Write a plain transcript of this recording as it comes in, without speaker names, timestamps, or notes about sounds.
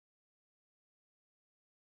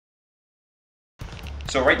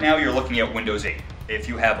So right now you're looking at Windows 8. If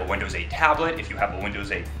you have a Windows 8 tablet, if you have a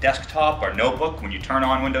Windows 8 desktop or notebook, when you turn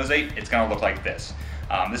on Windows 8, it's going to look like this.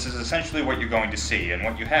 This is essentially what you're going to see, and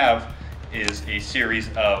what you have is a series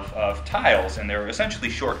of tiles, and they're essentially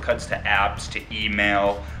shortcuts to apps, to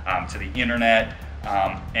email, to the internet,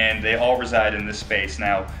 and they all reside in this space.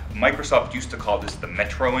 Now, Microsoft used to call this the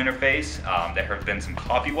Metro interface. There have been some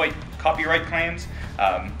copyright claims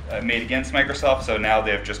made against Microsoft, so now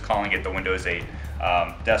they're just calling it the Windows 8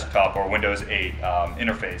 desktop or Windows 8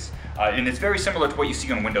 interface. And it's very similar to what you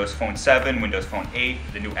see on Windows Phone 7, Windows Phone 8,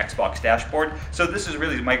 the new Xbox dashboard. So this is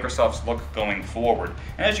really Microsoft's look going forward.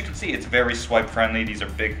 And as you can see, it's very swipe friendly. These are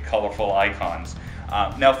big, colorful icons.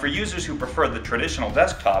 Now for users who prefer the traditional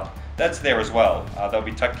desktop, that's there as well. They'll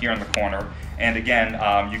be tucked here in the corner. And again,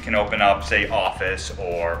 you can open up, say, Office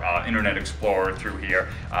or Internet Explorer through here,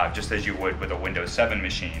 just as you would with a Windows 7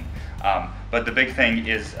 machine. But the big thing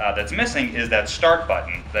is that's missing is that Start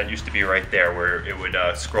button that used to be right there, where it would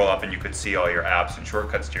scroll up and you could see all your apps and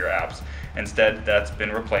shortcuts to your apps. Instead, that's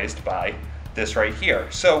been replaced by this right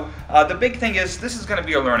here. So the big thing is this is going to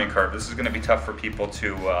be a learning curve. This is going to be tough for people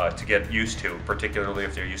to get used to, particularly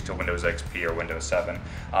if they're used to Windows XP or Windows 7.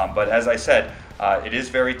 But as I said, it is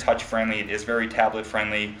very touch friendly. It is very tablet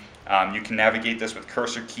friendly. You can navigate this with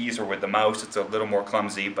cursor keys or with the mouse. It's a little more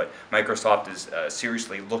clumsy, but Microsoft is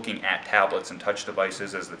seriously looking at tablets and touch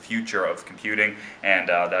devices as the future of computing, and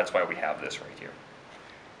that's why we have this right here.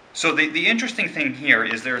 So the interesting thing here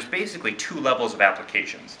is there's basically two levels of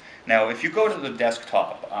applications. Now, if you go to the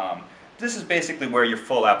desktop, this is basically where your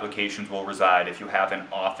full applications will reside. If you have an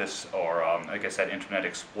Office or, like I said, Internet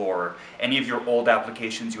Explorer, any of your old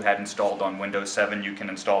applications you had installed on Windows 7, you can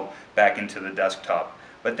install back into the desktop.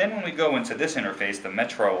 But then when we go into this interface, the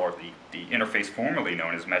Metro, or the interface formerly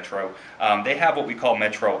known as Metro, they have what we call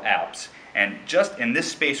Metro apps. And just in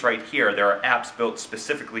this space right here, there are apps built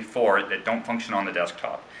specifically for it that don't function on the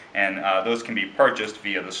desktop. And those can be purchased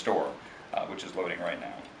via the store, which is loading right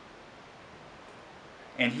now.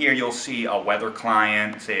 And here you'll see a weather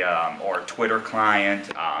client, say, or a Twitter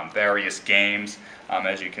client, various games.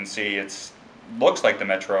 As you can see, it looks like the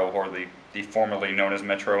Metro, or the formerly known as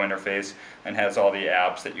Metro interface, and has all the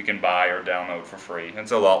apps that you can buy or download for free.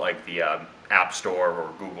 It's a lot like the App Store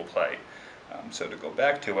or Google Play. So to go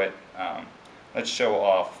back to it, let's show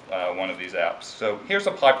off one of these apps. So here's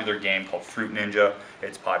a popular game called Fruit Ninja.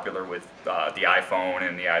 It's popular with the iPhone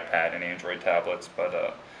and the iPad and Android tablets, but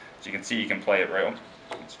as you can see, you can play it right.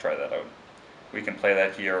 Let's try that out. We can play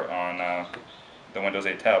that here on the Windows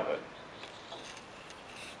 8 tablet.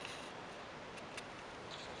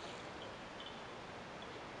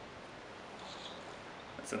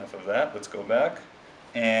 That's enough of that. Let's go back.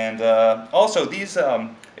 And also these,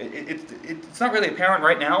 it's not really apparent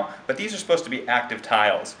right now, but these are supposed to be active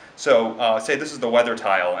tiles. So say this is the weather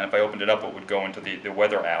tile, and if I opened it up, it would go into the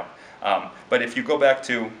weather app. But if you go back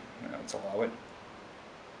to, let's allow it.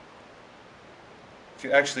 If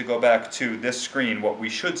you actually go back to this screen, what we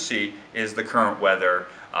should see is the current weather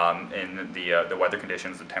and the weather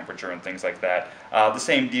conditions, the temperature, and things like that. The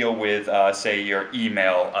same deal with, say, your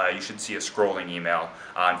email. You should see a scrolling email.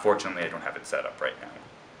 Unfortunately, I don't have it set up right now.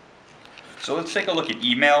 So let's take a look at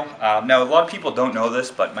email. Now, a lot of people don't know this,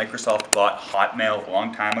 but Microsoft bought Hotmail a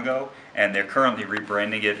long time ago, and they're currently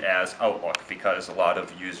rebranding it as Outlook because a lot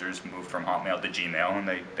of users moved from Hotmail to Gmail, and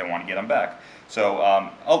they want to get them back. So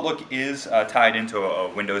Outlook is tied into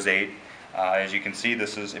a Windows 8. As you can see,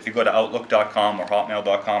 this is, if you go to Outlook.com or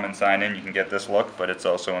Hotmail.com and sign in, you can get this look, but it's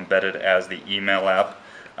also embedded as the email app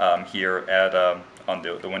here at on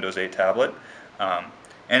the Windows 8 tablet. And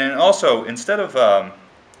then also, instead of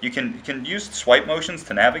you can use swipe motions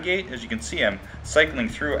to navigate. As you can see, I'm cycling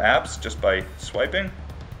through apps just by swiping.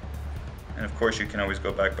 And of course, you can always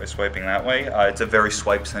go back by swiping that way. It's a very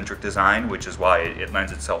swipe-centric design, which is why it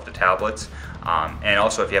lends itself to tablets. And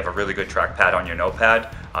also, if you have a really good trackpad on your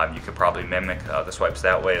notepad, you could probably mimic the swipes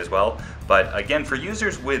that way as well. But again, for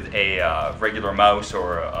users with a regular mouse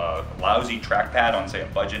or a lousy trackpad on, say, a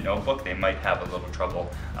budget notebook, they might have a little trouble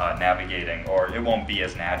navigating, or it won't be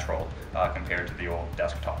as natural compared to the old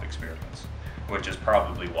desktop experience, which is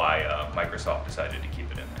probably why Microsoft decided to keep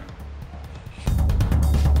it in there.